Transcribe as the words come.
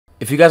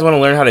If you guys want to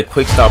learn how to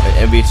quick stop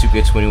in NBA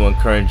 2K21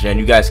 current gen,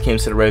 you guys came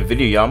to the right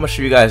video, y'all. I'm gonna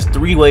show you guys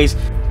 3 ways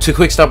to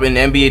quick stop in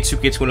NBA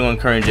 2K21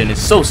 current gen.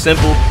 It's so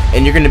simple,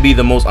 and you're gonna be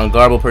the most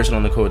unguardable person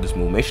on the court with this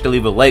move. Make sure to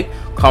leave a like,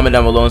 comment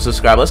down below, and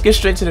subscribe. Let's get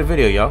straight to the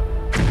video, y'all.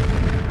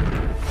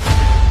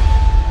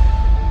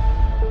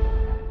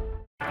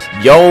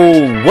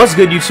 Yo, what's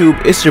good,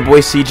 YouTube? It's your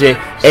boy CJ,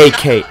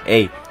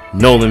 aka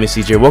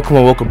Nolimitcj.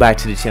 Welcome back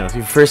to the channel. If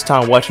you're first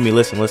time watching me,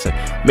 listen.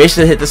 Make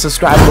sure to hit the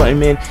subscribe button,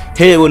 man.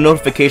 Hit it with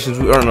notifications.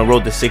 We are on the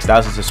road to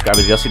 6,000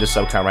 subscribers. Y'all see the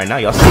sub count right now.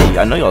 Y'all see it.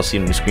 I know y'all see it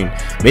on the screen.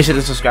 Make sure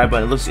to subscribe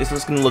button.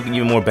 It's gonna look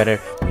even more better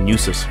when you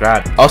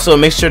subscribe. Also,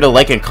 make sure to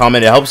like and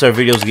comment. It helps our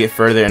videos get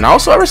further. And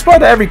also, I respond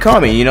to every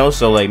comment, you know.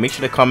 So like, make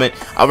sure to comment.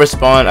 I'll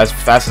respond as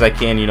fast as I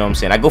can. You know what I'm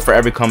saying? I go for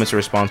every comment to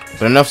respond.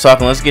 But enough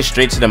talking. Let's get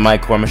straight to the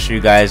mic court. I'm gonna show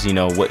you guys, you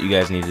know, what you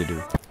guys need to do.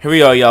 Here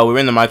we are, y'all. We're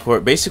in the mic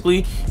court.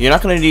 Basically, you're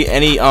not gonna need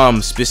any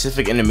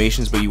specific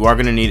animations, but you are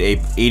gonna need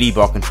a 80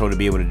 ball control to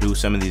be able to do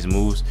some of these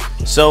moves.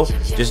 So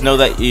just know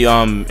that you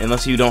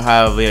unless you don't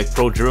have like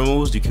pro dribble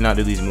moves, you cannot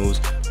do these moves.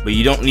 But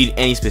you don't need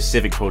any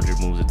specific pro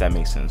dribble moves, if that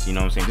makes sense. You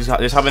know what I'm saying?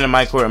 Just hop in the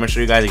mic court. I'm gonna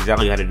show you guys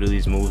exactly how to do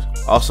these moves.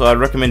 Also, I'd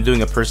recommend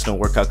doing a personal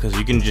workout because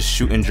you can just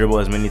shoot and dribble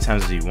as many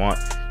times as you want.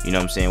 You know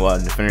what I'm saying? While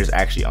the defender is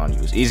actually on you.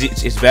 It's easy.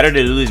 It's better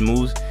to do these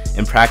moves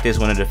in practice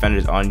when a defender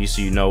is on you,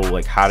 so you know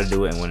like how to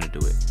do it and when to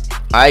do it.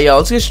 Alright, y'all,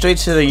 let's get straight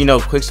to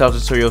the quick stop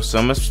tutorial. So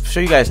I'm gonna show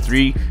you guys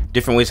 3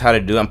 different ways how to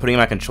do it. I'm putting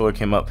my controller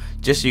cam up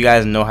just so you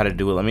guys know how to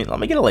do it. Let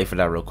me get a like for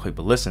that real quick.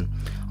 But listen,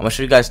 I'm gonna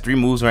show you guys 3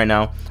 moves right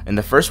now, and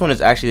the first one is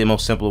actually the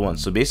most simple one.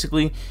 So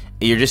basically,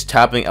 you're just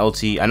tapping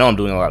LT. I know I'm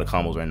doing a lot of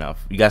combos right now.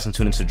 You guys can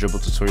tune into the dribble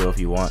tutorial if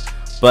you want.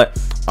 But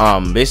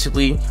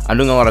basically, I'm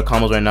doing a lot of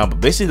combos right now. But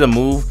basically, the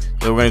move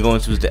that we're gonna go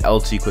into is the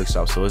LT quick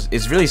stop. So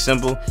it's really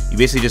simple. You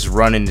basically just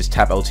run and just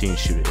tap LT and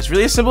shoot it. It's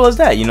really as simple as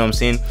that. You know what I'm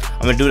saying?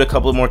 I'm gonna do it a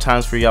couple more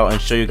times for y'all and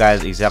show you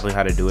guys exactly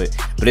how to do it.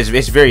 But it's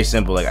very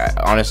simple. Like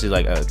honestly,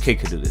 like a kid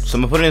could do this. So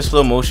I'm gonna put it in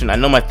slow motion. I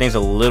know my thing's a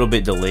little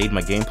bit delayed,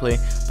 my gameplay,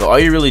 but all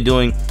you're really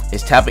doing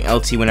is tapping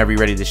LT whenever you're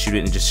ready to shoot it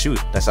and just shoot.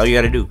 That's all you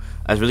gotta do.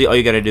 That's really all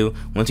you gotta do.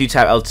 Once you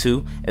tap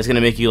L2, it's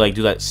gonna make you like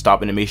do that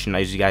stop animation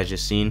as you guys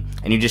just seen,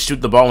 and you just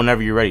shoot the ball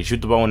whenever you're ready.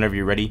 Shoot the ball whenever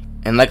you're ready.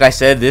 And like I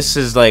said, this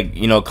is like,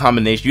 a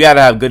combination. You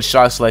gotta have good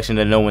shot selection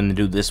to know when to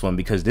do this one,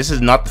 because this is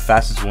not the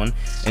fastest one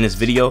in this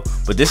video,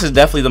 but this is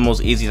definitely the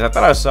most easiest. I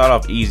thought I'd start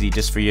off easy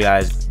just for you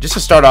guys, just to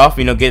start off,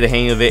 get the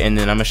hang of it, and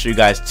then I'm gonna show you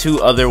guys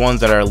 2 other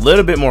ones that are a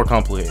little bit more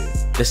complicated.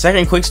 The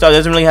second quick stop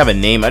doesn't really have a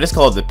name. I just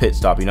call it the pit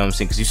stop, you know what I'm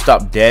saying? Because you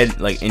stop dead,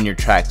 like in your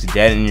tracks,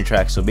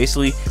 So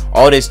basically,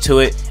 all it is to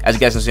it, as you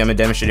guys can see, I'm gonna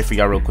demonstrate it for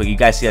y'all real quick. You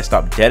guys see I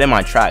stop dead in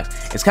my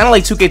tracks. It's kind of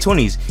like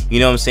 2K20s, you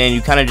know what I'm saying?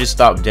 You kind of just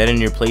stop dead in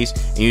your place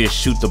and you just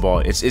shoot the ball.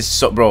 It's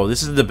so, bro,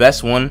 this is the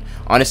best one.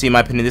 Honestly, in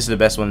my opinion, this is the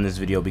best one in this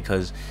video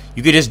because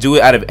you could just do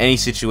it out of any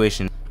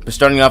situation. But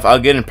starting off, I'll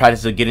get in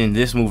practice of getting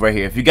this move right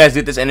here. If you guys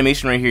did this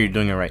animation right here, you're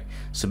doing it right.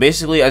 So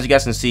basically, as you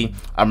guys can see,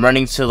 I'm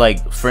running to,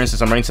 like, for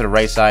instance, I'm running to the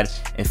right side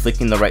and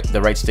flicking the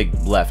right stick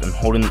left. I'm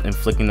holding and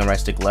flicking the right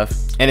stick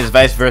left. And it's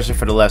vice versa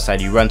for the left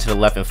side. You run to the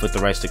left and flick the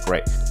right stick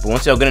right. But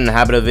once y'all get in the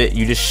habit of it,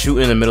 you just shoot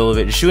in the middle of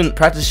it.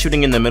 Practice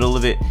shooting in the middle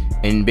of it.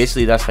 And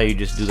basically, that's how you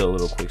just do the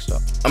little quick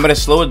stop. I'm going to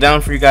slow it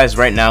down for you guys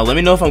right now. Let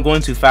me know if I'm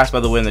going too fast, by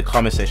the way, in the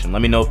comment section.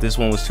 Let me know if this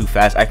one was too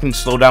fast. I can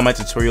slow down my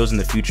tutorials in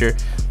the future,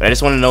 but I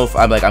just want to know if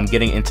I'm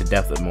getting into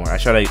depth more. I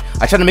try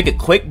to make it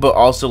quick, but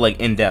also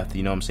like in depth,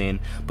 you know what I'm saying?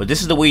 But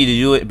this is the way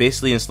you do it,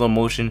 basically in slow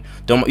motion.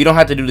 You don't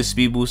have to do the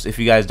speed boost if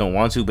you guys don't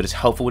want to, but it's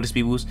helpful with the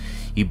speed boost.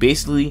 You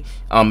basically,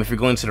 if you're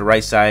going to the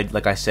right side,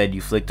 like I said,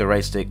 you flick the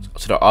right stick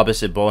to the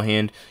opposite ball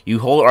hand. You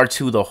hold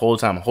R2 the whole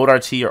time. Hold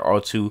RT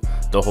or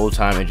R2 the whole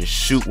time and just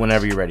shoot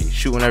whenever you're ready.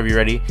 Shoot whenever you're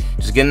ready.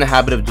 Just get in the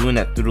habit of doing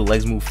that through the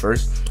legs move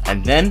first,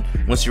 and then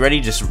once you're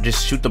ready,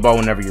 just shoot the ball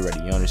whenever you're ready.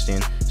 You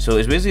understand? So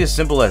it's basically as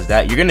simple as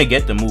that. You're gonna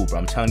get the move, bro.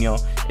 I'm telling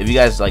y'all, if you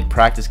guys like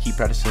keep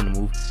practicing the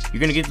move,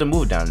 you're gonna get the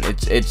move down.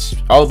 It's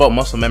all about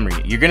muscle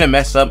memory. You're gonna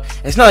mess up.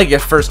 It's not like your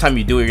first time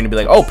you do it, you're gonna be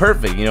like, oh,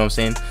 perfect. You know what I'm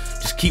saying?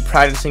 Just keep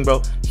practicing,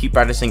 bro. Keep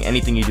practicing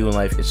anything you do in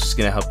life. It's just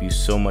gonna help you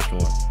so much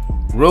more.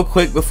 Real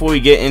quick before we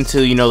get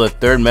into the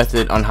third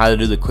method on how to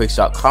do the quick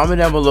stop, comment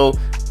down below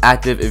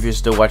active if you're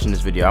still watching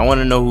this video. I want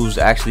to know who's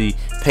actually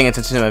paying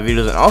attention to my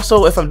videos, and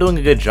also if I'm doing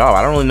a good job.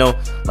 I don't really know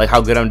like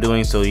how good I'm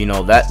doing, so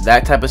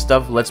that type of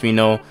stuff lets me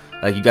know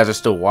like you guys are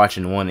still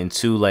watching, 1, and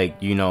 2, like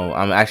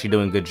I'm actually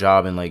doing a good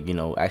job and like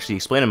actually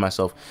explaining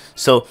myself.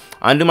 So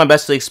I'm doing my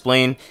best to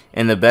explain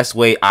in the best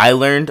way I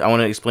learned. I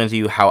want to explain to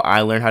you how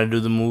I learned how to do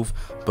the move,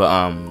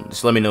 but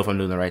just let me know if I'm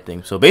doing the right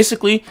thing. So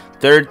basically,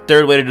 third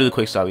way to do the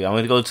quick stop. I'm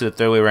gonna go to the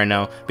third way right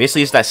now.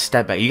 Basically, it's that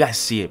step back. You guys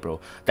see it, bro.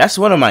 That's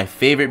one of my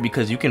favorite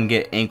because you can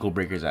get ankle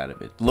breakers out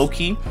of it. Low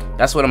key,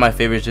 that's one of my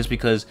favorites just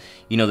because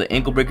the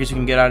ankle breakers you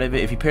can get out of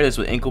it. If you pair this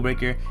with ankle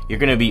breaker, you're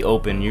gonna be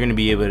open. You're gonna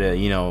be able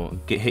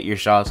to hit your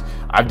shots.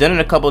 I've done it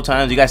a couple of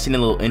times. You guys seen a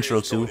little intro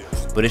too,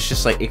 but it's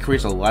just like it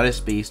creates a lot of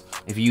space.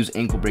 If you use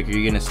ankle breaker,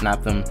 you're gonna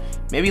snap them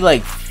maybe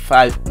like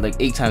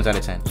 8 times out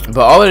of 10.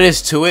 But all it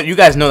is to it, you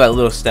guys know that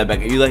little step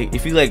back.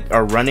 if you like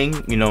are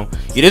running, you know,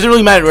 it doesn't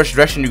really matter which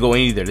direction you go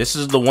in either. This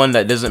is the one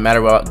that doesn't matter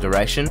about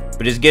direction,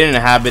 but just get in the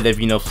habit of,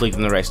 you know,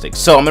 flicking the right stick.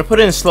 So I'm gonna put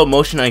it in slow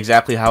motion on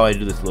exactly how I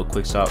do this little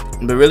quick stop.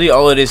 But really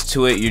all it is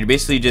to it, you're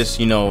basically just,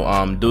 you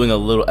know, doing a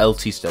little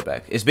LT step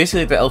back. It's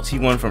basically like the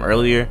LT one from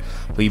earlier,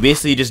 but you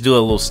basically just do a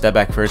little step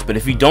back first. But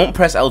if you don't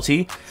press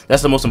LT,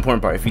 that's the most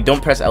important part. If you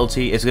don't press LT,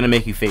 it's gonna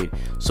make you fade.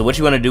 So what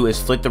you want to do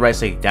is flick the right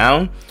stick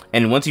down,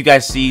 and once you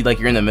guys see like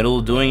you're in the middle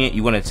of doing it,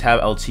 you want to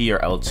tab LT or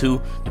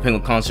L2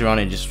 depending on console you're on,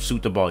 and just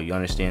shoot the ball. You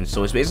understand?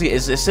 So it's basically,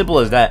 it's as simple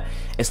as that.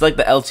 It's like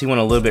the LT one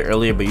a little bit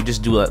earlier, but you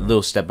just do a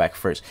little step back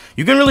first.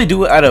 You can really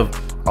do it out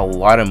of a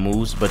lot of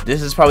moves, but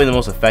this is probably the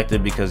most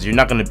effective because you're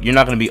not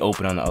gonna be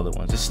open on the other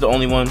ones. This is the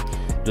only one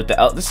with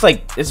the this is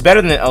like, it's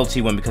better than the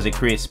LT one because it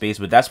creates space,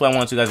 but that's why I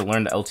want you guys to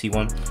learn the LT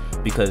one,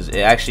 because it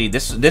actually,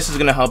 this is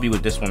gonna help you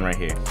with this one right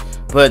here.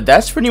 But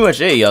that's pretty much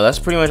it, yo. That's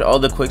pretty much all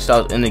the quick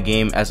stops in the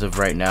game as of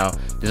right now.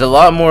 There's a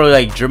lot more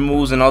like dribble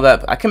moves and all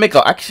that.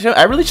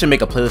 I really should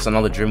make a playlist on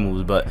all the dribble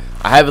moves, but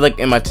I have it like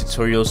in my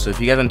tutorials. So if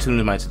you guys aren't tuned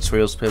into my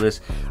tutorials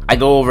playlist, I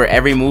go over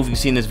every move you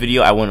see in this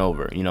video. I went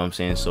over, you know what I'm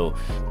saying? So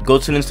go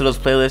tune into those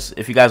playlists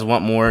if you guys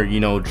want more,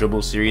 you know,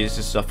 dribble series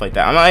and stuff like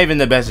that. I'm not even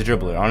the best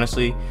dribbler,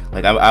 honestly.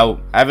 Like I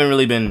haven't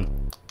really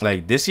been,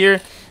 like, this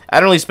year I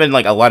don't really spend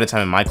like a lot of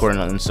time in my court or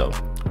nothing, so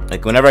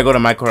like whenever I go to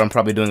my court, I'm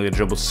probably doing like a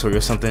dribble tutorial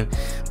or something.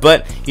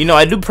 But you know,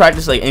 I do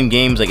practice like in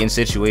games, like in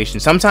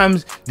situations.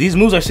 Sometimes these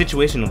moves are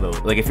situational though.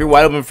 Like if you're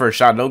wide open for a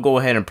shot, don't go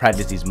ahead and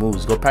practice these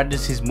moves. Go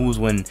practice these moves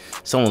when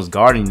someone's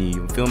guarding you.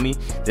 You feel me?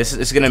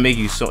 It's gonna make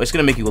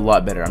you a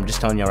lot better. I'm just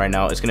telling you right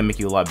now, it's gonna make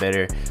you a lot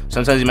better.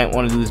 Sometimes you might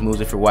want to do these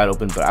moves if you're wide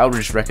open, but I would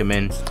just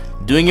recommend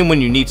doing them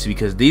when you need to,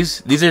 because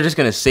these are just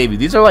gonna save you.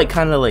 These are like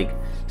kind of like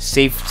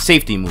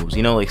safety moves,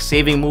 you know, like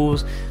saving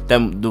moves, the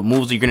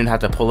moves you're gonna have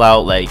to pull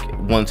out like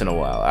once in a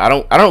while. I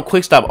don't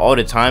quick stop all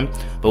the time,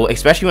 but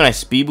especially when I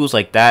speed boost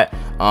like that,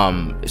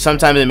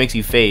 sometimes it makes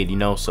you fade, you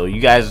know. So you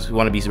guys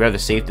want to be rather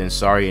safe than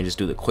sorry and just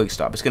do the quick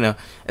stop. It's gonna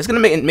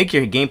make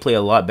your gameplay a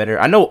lot better.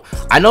 I know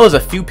there's a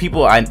few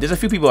people I know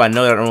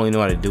that don't really know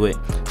how to do it.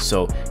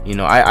 So you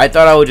know, I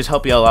thought I would just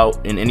help y'all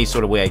out in any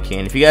sort of way I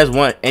can. If you guys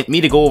want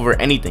me to go over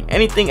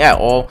anything at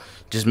all,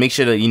 just make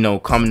sure that, you know,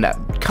 comment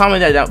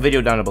that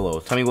video down below.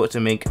 Tell me what to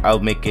make,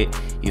 I'll make it.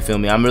 You feel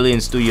me? I'm really in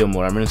studio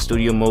mode. I'm in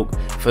studio mode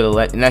for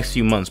the next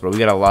few months, bro. We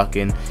gotta lock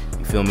in.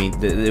 You feel me?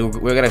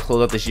 We're gonna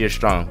close out this year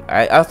strong.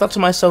 I thought to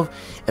myself,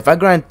 if I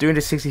grind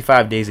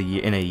 365 days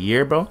in a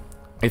year, bro.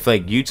 If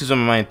like YouTube's on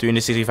my mind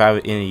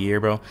 365 in a year,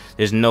 bro,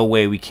 there's no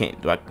way we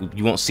can't, like,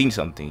 you won't see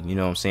something. You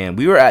know what I'm saying?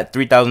 We were at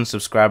 3,000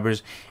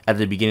 subscribers at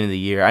the beginning of the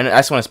year. I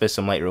just want to spend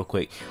some light real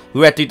quick. We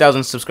were at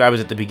 3,000 subscribers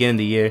at the beginning of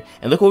the year,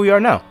 and look where we are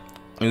now.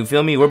 You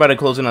feel me? We're about to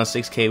close in on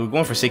 6K. We're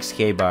going for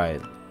 6K by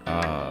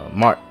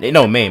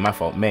May. My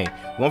fault. May.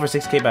 We're going for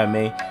 6K by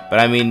May. But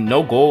I mean,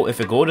 no goal. If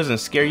a goal doesn't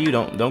scare you,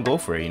 don't go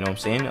for it. You know what I'm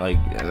saying? Like,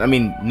 I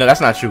mean, no, that's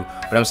not true.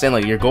 But I'm saying,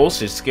 like, your goals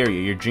should scare you.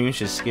 Your dreams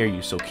should scare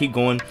you. So keep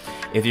going.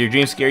 If your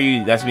dreams scare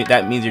you,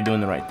 that means you're doing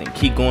the right thing.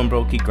 Keep going,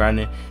 bro. Keep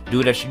grinding. Do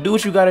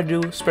what you gotta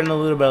do. Spreading a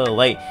little bit of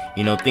light.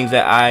 You know, things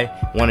that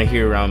I want to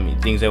hear around me.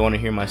 Things I want to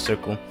hear in my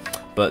circle.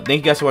 But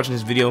thank you guys for watching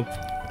this video.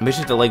 Make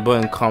sure to hit the like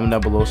button, comment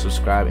down below,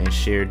 subscribe, and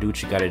share. Do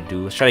what you gotta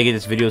do. Let's try to get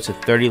this video to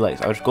 30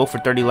 likes. I would go for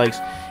 30 likes,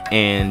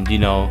 and you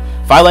know,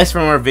 5 likes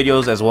from our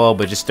videos as well.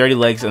 But just 30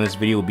 likes on this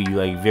video will be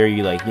like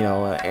very, like, you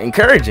know,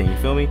 encouraging. You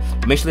feel me?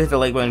 But make sure to hit the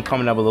like button,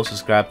 comment down below,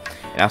 subscribe,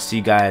 and I'll see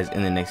you guys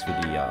in the next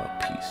video, y'all.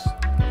 Peace.